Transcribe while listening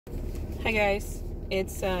Hi guys,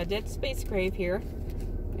 it's Dead Space Grave here,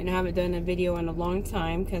 and I haven't done a video in a long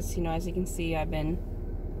time because, you know, as you can see, I've been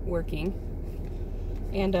working.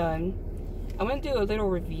 And I'm going to do a little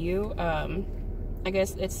review. I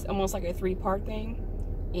guess it's almost like a three-part thing.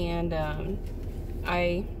 And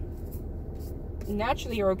I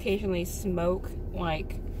naturally or occasionally smoke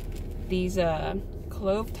like these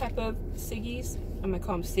clove type of ciggies. I'm going to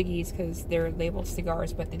call them ciggies because they're labeled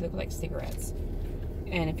cigars, but they look like cigarettes.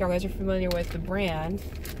 And if y'all guys are familiar with the brand,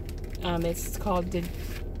 it's called,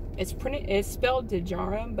 it's spelled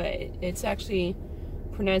Djarum, but it's actually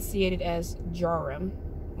pronunciated as Djarum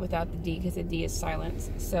without the D because the D is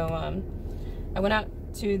silent. So I went out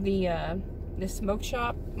to the smoke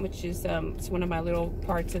shop, which is it's one of my little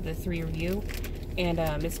parts of the 3 review, and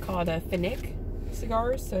it's called Finnick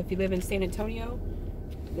Cigars. So if you live in San Antonio,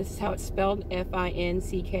 this is how it's spelled,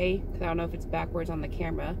 F-I-N-C-K, because I don't know if it's backwards on the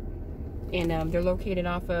camera. And they're located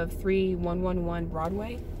off of 3111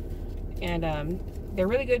 Broadway. And they're a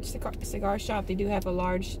really good cigar shop. They do have a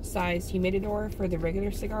large size humidor for the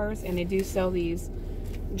regular cigars, and they do sell these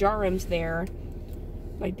Djarums there,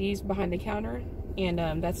 like these behind the counter.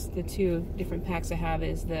 And that's the 2 different packs I have,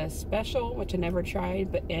 is the special, which I never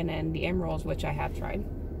tried, and then the emeralds, which I have tried.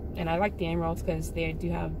 And I like the emeralds because they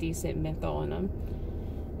do have decent menthol in them.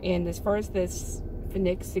 And as far as this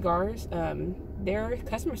Finnick cigars, their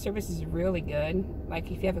customer service is really good. Like,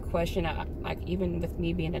 if you have a question, like, even with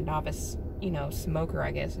me being a novice, you know, smoker, I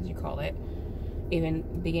guess, as you call it, even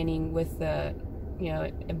beginning with the, you know,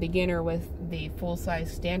 a beginner with the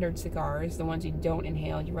full-size standard cigars, the ones you don't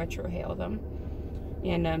inhale, you retrohale them.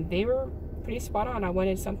 And they were pretty spot on. I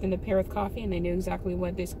wanted something to pair with coffee, and they knew exactly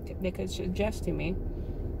what they could suggest to me.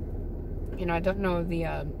 You know, I don't know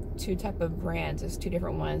the 2 type of brands. There's 2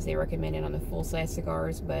 different ones they recommended on the full-size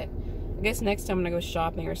cigars, but I guess next time when I go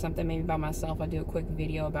shopping or something, maybe by myself, I'll do a quick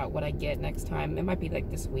video about what I get next time. It might be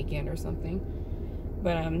like this weekend or something.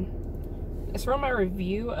 But as for my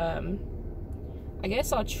review, I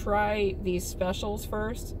guess I'll try these specials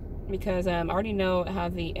first, because I already know how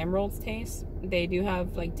the emeralds taste. They do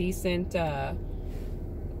have like decent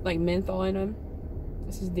like menthol in them.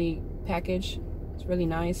 This is the package. It's really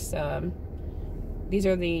nice. These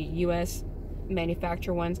are the US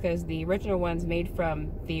manufacturer ones, because the original ones made from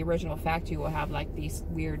the original factory will have like these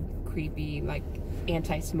weird, creepy, like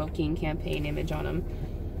anti-smoking campaign image on them.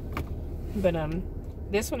 But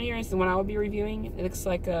this one here is the one I will be reviewing. It looks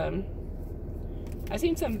like I've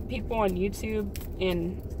seen some people on YouTube,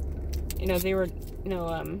 and you know, they were, you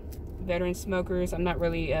know, veteran smokers. I'm not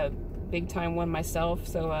really a big time one myself,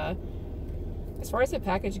 so as far as the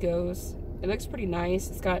package goes, it looks pretty nice.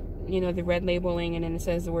 It's got, you know, the red labeling, and then it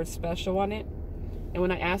says the word special on it. And when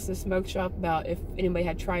I asked the smoke shop about if anybody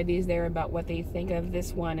had tried these there, about what they think of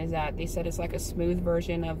this one, is that they said it's like a smooth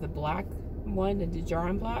version of the black one, the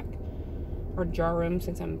Djarum black, or Djarum,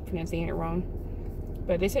 since I'm pronouncing it wrong.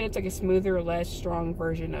 But they said it's like a smoother, less strong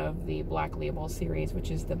version of the Black Label series, which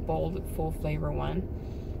is the bold, full flavor one.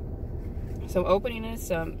 So opening this,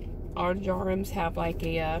 our Djarums have like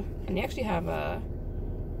a, and they actually have a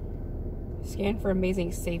scan for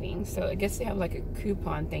amazing savings. So I guess they have like a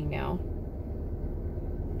coupon thing now.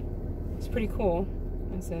 It's pretty cool.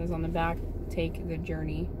 It says on the back, take the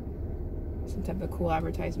journey. Some type of cool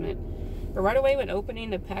advertisement. But right away when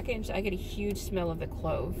opening the package, I get a huge smell of the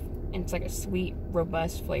clove. And it's like a sweet,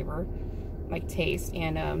 robust flavor, like taste.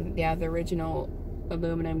 And they have the original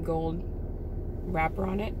aluminum gold wrapper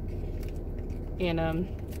on it. And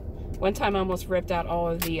one time I almost ripped out all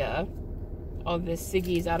of the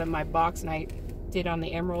ciggies out of my box, and I did on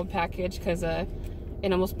the emerald package, because it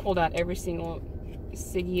almost pulled out every single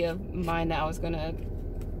ciggy of mine that I was gonna,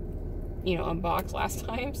 you know, unbox last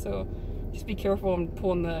time. So just be careful when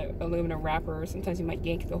pulling the aluminum wrapper. Sometimes you might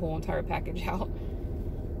yank the whole entire package out.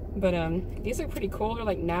 But these are pretty cool. They're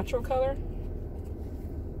like natural color.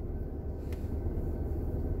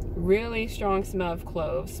 Really strong smell of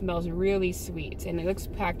cloves. Smells really sweet, and it looks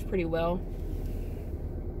packed pretty well.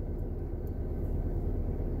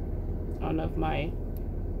 I don't know if my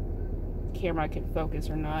camera can focus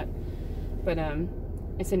or not, but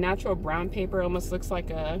it's a natural brown paper. Almost looks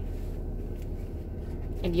like a,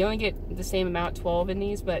 and you only get the same amount, 12 in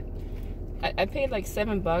these, but I paid like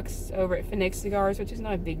 $7 over at Finnick Cigars, which is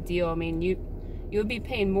not a big deal. I mean, you would be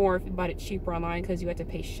paying more if you bought it cheaper online, because you have to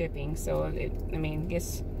pay shipping. So I mean, I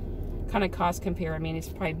guess kind of cost compare. I mean, it's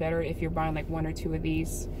probably better if you're buying like 1 or 2 of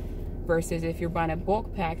these, versus if you're buying a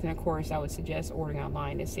bulk pack, then of course I would suggest ordering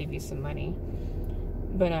online to save you some money.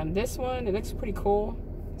 But this one, it looks pretty cool.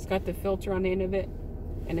 It's got the filter on the end of it,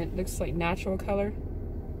 and it looks like natural color.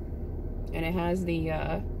 And it has the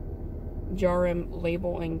Djarum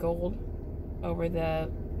label in gold. over the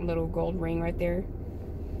little gold ring right there.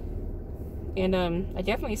 And I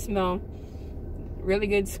definitely smell really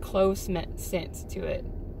good clove scent to it.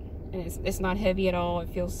 And it's not heavy at all. It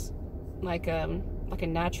feels like a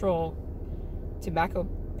natural tobacco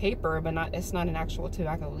paper, but it's not an actual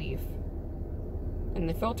tobacco leaf. And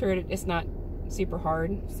the filter, it's not super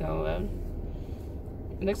hard, so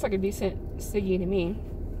it looks like a decent ciggy to me.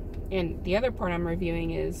 And the other part I'm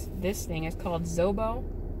reviewing is this thing. It's called Zobo.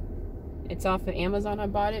 It's off of Amazon. I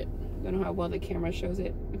bought it. Don't know how well the camera shows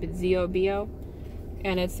it. If it's Zobo,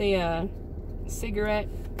 and it's a cigarette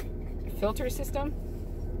filter system.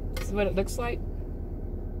 This is what it looks like.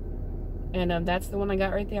 And that's the one I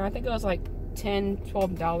got right there. I think it was like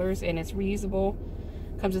 $10–12, and it's reusable.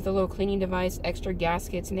 Comes with a little cleaning device, extra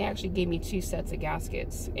gaskets, and they actually gave me 2 sets of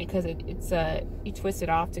gaskets because it's you twist it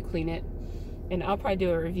off to clean it. And I'll probably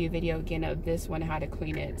do a review video again of this one, how to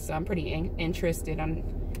clean it. So I'm pretty interested on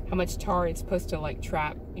how much tar it's supposed to like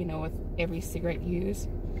trap, you know, with every cigarette you use.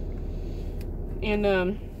 And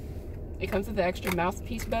it comes with the extra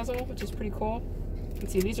mouthpiece bezel, which is pretty cool. And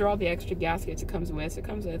see, these are all the extra gaskets it comes with. So it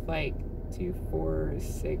comes with like 2, 4,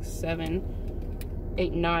 6, 7,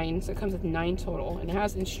 8, 9. So it comes with 9 total. And it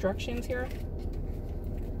has instructions here.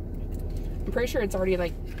 I'm pretty sure it's already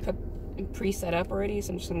like pre-set up already,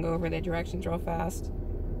 so I'm just gonna go over the directions real fast.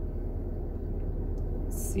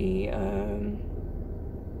 Let's see, it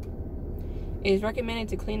is recommended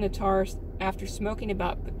to clean the tar after smoking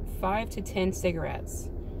about 5 to 10 cigarettes.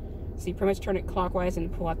 So you pretty much turn it clockwise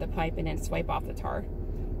and pull out the pipe and then swipe off the tar.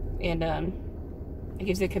 And it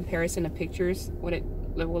gives you a comparison of pictures, what it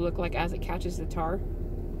will look like as it catches the tar.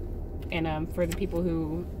 And for the people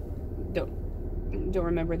who don't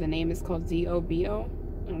remember the name, it's called Zobo.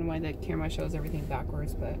 I don't know why the camera shows everything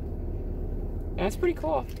backwards, but that's pretty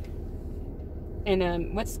cool.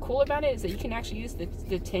 And what's cool about it is that you can actually use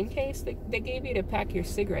the tin case that they gave you to pack your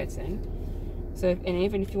cigarettes in. So, and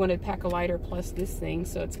even if you want to pack a lighter plus this thing,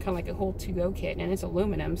 so it's kind of like a whole to-go kit, and it's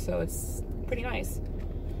aluminum, so it's pretty nice.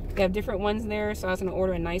 They have different ones there, so I was going to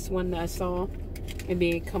order a nice one that I saw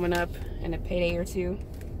maybe coming up in a payday or two.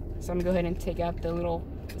 So I'm going to go ahead and take out the little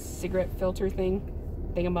cigarette filter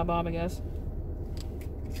thingamabob, I guess.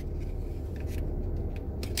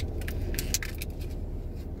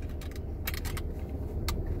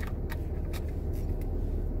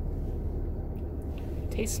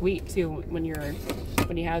 Tastes sweet too when you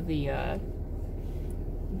have the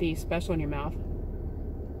special in your mouth.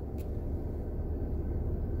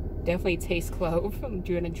 Definitely tastes clove. I'm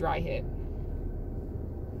doing a dry hit.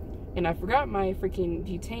 And I forgot my freaking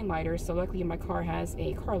butane lighter, so luckily my car has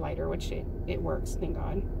a car lighter, which it works, thank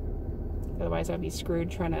God. Otherwise I'd be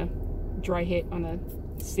screwed trying to dry hit on a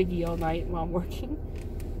ciggy all night while I'm working.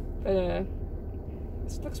 But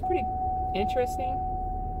this looks pretty interesting.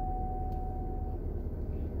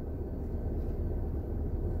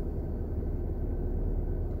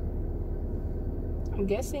 I'm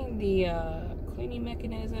guessing the cleaning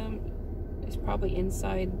mechanism is probably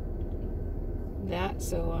inside that,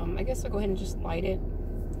 so I guess I'll go ahead and just light it.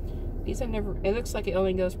 These I've never, it looks like it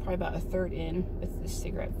only goes probably about 1/3 in with the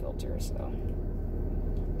cigarette filter, so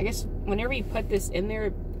I guess whenever you put this in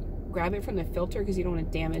there, grab it from the filter because you don't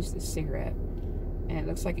want to damage the cigarette. And it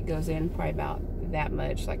looks like it goes in probably about that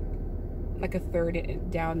much, like 1/3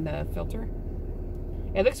 down the filter.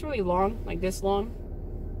 It looks really long, like this long.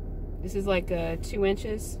 This is like 2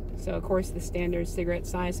 inches, so of course the standard cigarette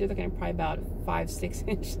size. So you're looking at probably about 5–6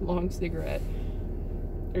 inch long cigarette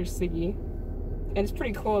or ciggy, and it's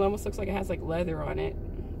pretty cool. It almost looks like it has like leather on it,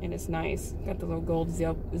 and it's nice. Got the little gold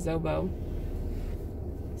Zobo.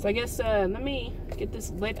 So I guess let me get this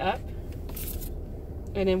lit up,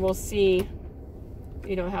 and then we'll see,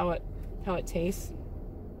 you know, how it tastes.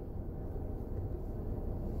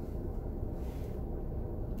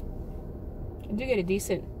 I do get a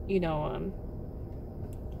decent, you know,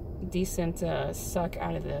 suck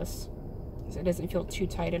out of this, so it doesn't feel too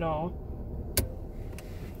tight at all.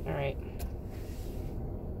 All right.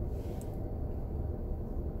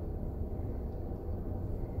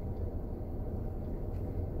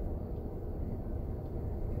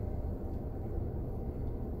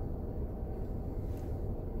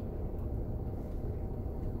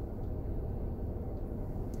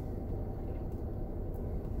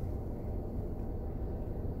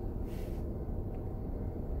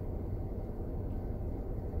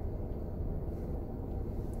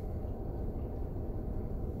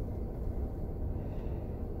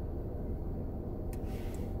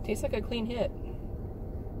 Tastes like a clean hit.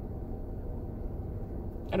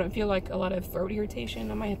 I don't feel like a lot of throat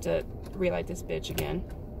irritation. I might have to relight this bitch again.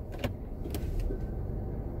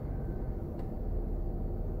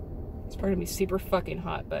 It's probably gonna be super fucking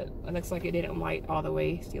hot, but it looks like it didn't light all the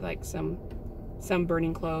way. See, like some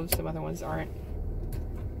burning cloves, some other ones aren't.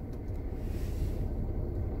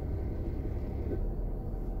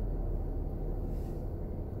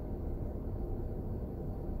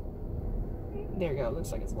 There you go.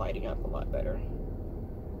 Looks like it's lighting up a lot better.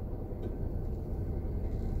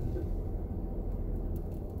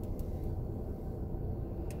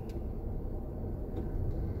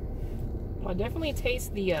 I definitely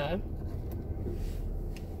taste the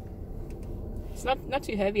it's not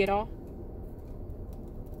too heavy at all.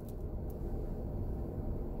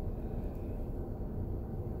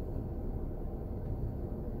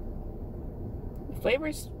 The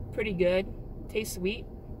flavor's pretty good. Tastes sweet.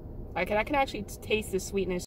 I can actually taste the sweetness